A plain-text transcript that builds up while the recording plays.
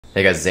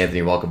Hey guys, it's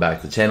Anthony. Welcome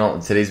back to the channel.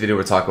 In today's video,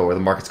 we're talking about where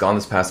the market's gone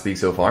this past week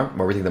so far,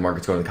 where we think the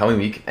market's going in the coming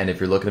week, and if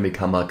you're looking to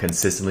become a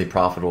consistently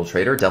profitable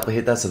trader, definitely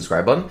hit that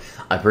subscribe button.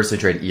 I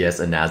personally trade ES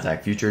and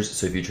Nasdaq futures,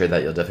 so if you trade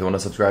that, you'll definitely want to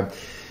subscribe.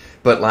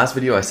 But last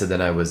video, I said that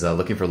I was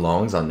looking for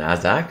longs on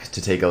Nasdaq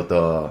to take out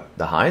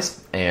the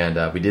highs,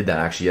 and we did that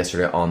actually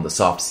yesterday on the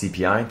soft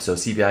CPI. So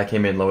CPI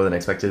came in lower than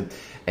expected,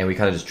 and we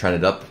kind of just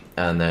trended up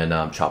and then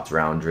chopped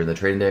around during the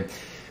trading day.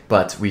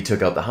 But we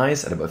took out the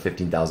highs at about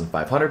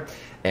 15,500.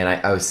 And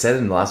I said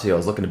in the last video I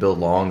was looking to build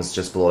longs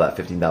just below that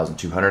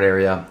 15,200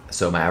 area.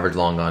 So my average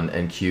long on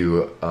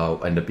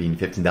NQ ended up being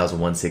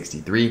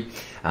 15,163.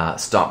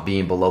 Stopped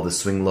being below the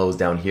swing lows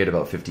down here at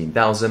about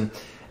 15,000.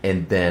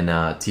 And then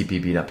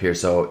TP being up here.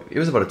 So it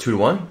was about a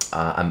 2-to-1.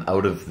 I'm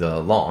out of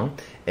the long.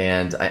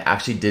 And I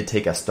actually did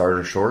take a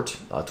starter short,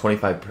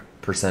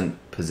 25%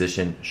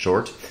 position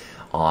short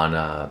on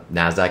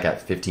Nasdaq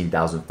at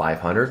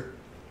 15,500.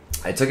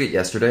 I took it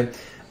yesterday.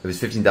 It was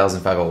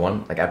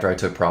 15,501. Like after I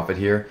took profit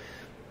here,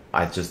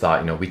 I just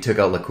thought, we took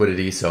out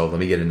liquidity, so let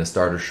me get in a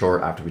starter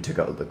short after we took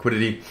out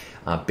liquidity.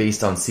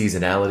 Based on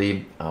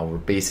seasonality, we're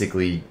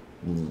basically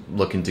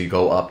looking to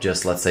go up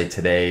just, let's say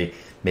today,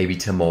 maybe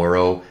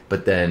tomorrow,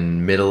 but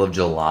then middle of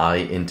July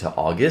into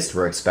August,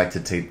 we're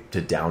expected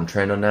to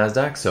downtrend on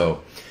Nasdaq.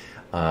 So,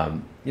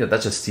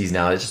 that's just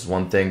seasonality. It's just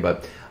one thing,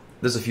 but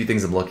there's a few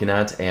things I'm looking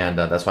at, and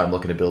that's why I'm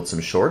looking to build some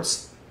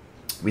shorts.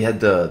 We had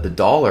the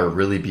dollar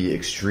really be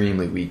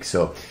extremely weak.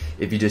 So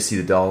if you just see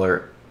the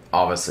dollar,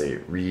 obviously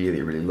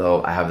really, really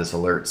low. I have this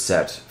alert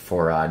set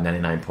for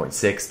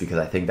 99.6 because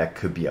I think that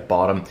could be a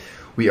bottom.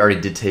 We already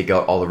did take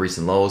out all the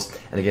recent lows.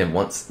 And again,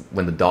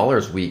 when the dollar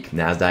is weak,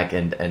 NASDAQ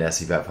and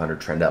S&P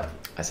 500 trend up.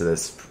 I said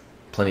this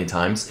plenty of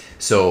times.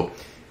 So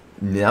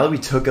now that we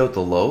took out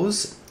the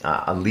lows,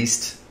 at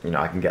least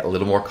I can get a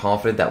little more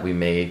confident that we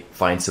may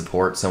find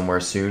support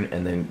somewhere soon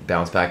and then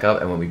bounce back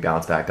up. And when we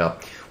bounce back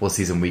up, we'll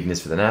see some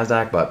weakness for the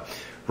NASDAQ. But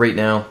right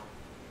now,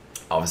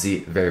 obviously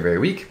very, very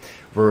weak.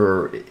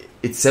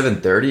 It's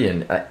 7:30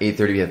 and at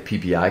 8:30 we have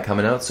PPI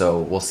coming out. So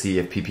we'll see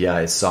if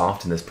PPI is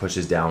soft and this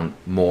pushes down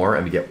more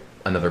and we get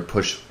another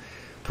push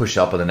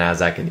up on the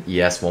NASDAQ and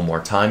ES one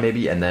more time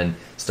maybe, and then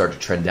start to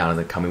trend down in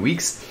the coming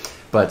weeks.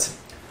 But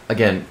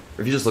again,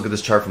 if you just look at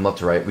this chart from left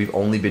to right, we've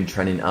only been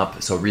trending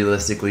up. So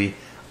realistically,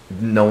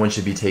 no one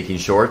should be saking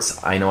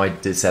shorts. I know I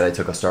said I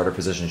took a starter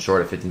position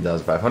short at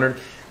 15,500,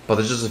 but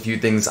there's just a few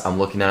things I'm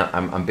looking at.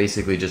 I'm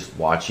basically just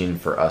watching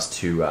for us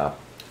to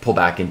pull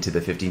back into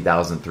the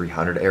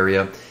 15,300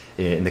 area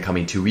in the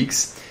coming 2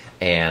 weeks.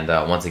 And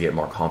once I get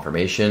more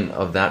confirmation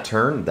of that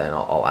turn, then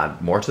I'll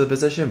add more to the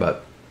position.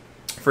 But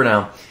for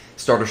now,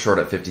 starter short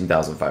at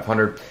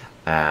 15,500.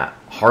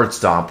 Hard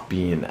stop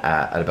being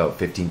at about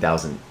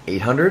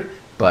 15,800.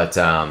 But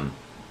I'm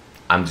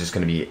just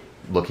going to be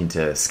looking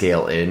to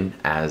scale in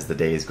as the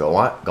days go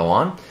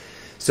on.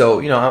 So,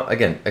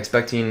 again,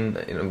 expecting,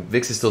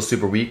 VIX is still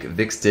super weak.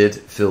 VIX did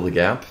fill the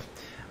gap.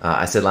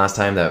 I said last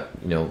time that,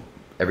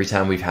 every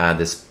time we've had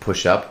this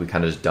push up, we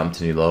kind of just dump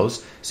to new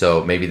lows.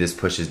 So maybe this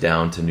pushes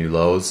down to new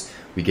lows.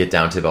 We get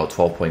down to about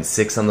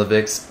 12.6 on the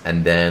VIX,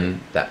 and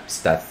then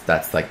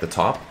that's like the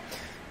top.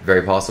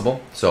 Very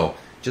possible. So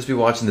just be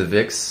watching the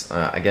VIX.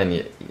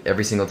 Again,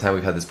 every single time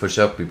we've had this push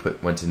up, we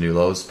went to new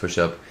lows, push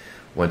up,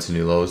 went to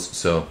new lows.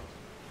 So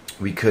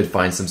we could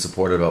find some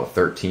support at about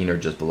 13 or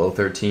just below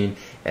 13,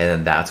 and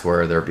then that's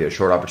where there'll be a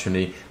short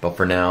opportunity. But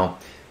for now,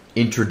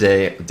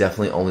 intraday,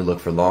 definitely only look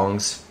for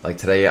longs. Like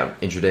today,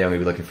 intraday, I'm going to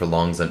be looking for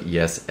longs on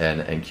ES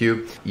and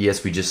NQ.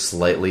 ES, we just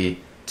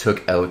slightly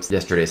took out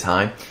yesterday's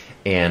high.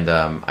 And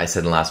I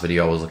said in the last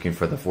video, I was looking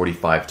for the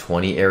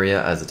 45.20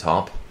 area as a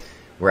top.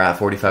 We're at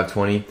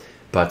 45.20,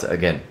 but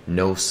again,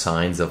 no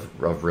signs of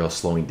real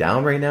slowing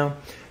down right now.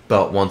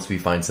 But once we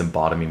find some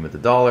bottoming with the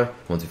dollar,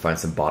 once we find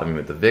some bottoming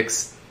with the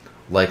VIX,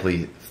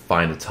 likely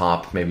find a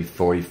top, maybe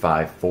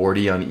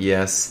 45.40 on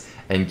ES.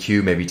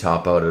 NQ maybe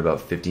top out at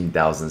about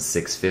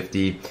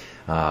 15,650,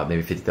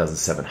 maybe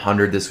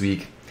 15,700 this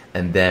week,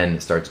 and then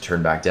start to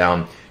turn back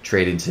down,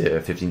 trade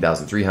into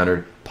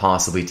 15,300,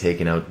 possibly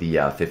taking out the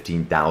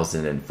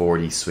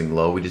 15,040 swing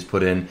low we just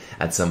put in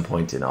at some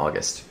point in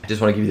August. I just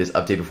want to give you this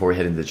update before we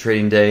head into the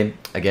trading day.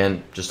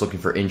 Again, just looking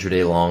for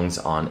intraday longs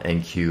on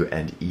NQ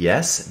and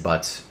ES,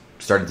 but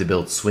starting to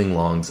build swing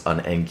longs on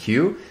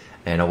NQ,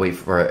 and I'll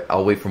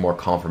wait for more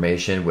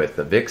confirmation with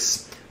the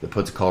VIX, the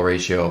put to call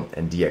ratio,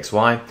 and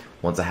DXY.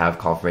 Once I have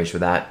confirmation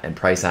of that and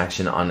price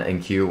action on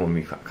NQ, when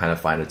we kind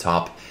of find a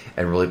top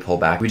and really pull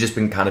back. We've just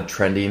been kind of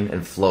trending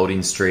and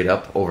floating straight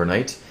up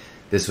overnight.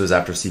 This was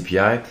after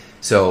CPI.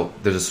 So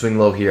there's a swing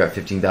low here at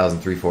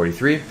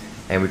 15,343,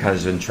 and we kind of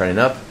just been trending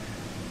up.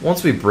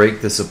 Once we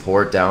break the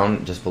support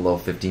down just below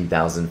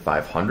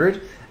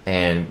 15,500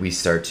 and we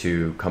start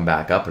to come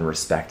back up and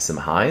respect some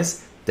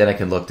highs, then I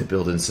can look to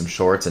build in some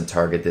shorts and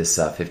target this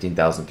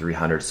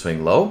 15,300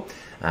 swing low.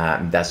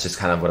 That's just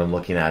kind of what I'm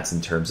looking at in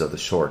terms of the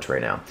short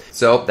right now.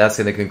 So that's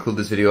going to conclude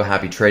this video.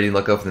 Happy trading.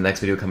 Look out for the next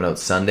video coming out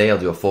Sunday. I'll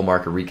do a full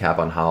market recap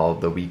on how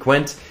the week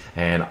went,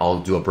 and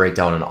I'll do a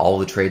breakdown on all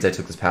the trades I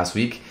took this past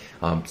week.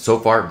 So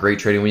far, great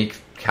trading week.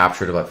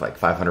 Captured about like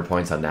 500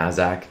 points on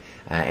Nasdaq.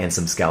 and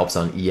some scalps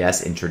on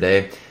ES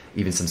intraday,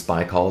 even some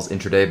SPY calls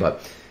intraday.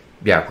 But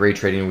yeah, great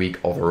trading week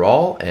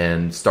overall,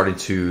 and starting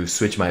to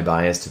switch my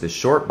bias to the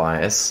short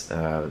bias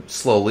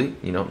slowly.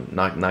 You know,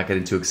 not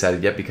getting too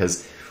excited yet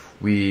because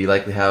we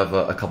likely have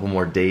a couple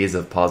more days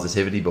of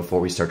positivity before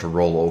we start to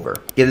roll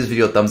over. Give this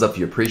video a thumbs up if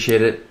you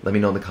appreciate it. Let me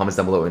know in the comments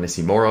down below what you're going to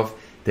see more of.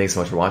 Thanks so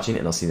much for watching,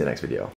 and I'll see you in the next video.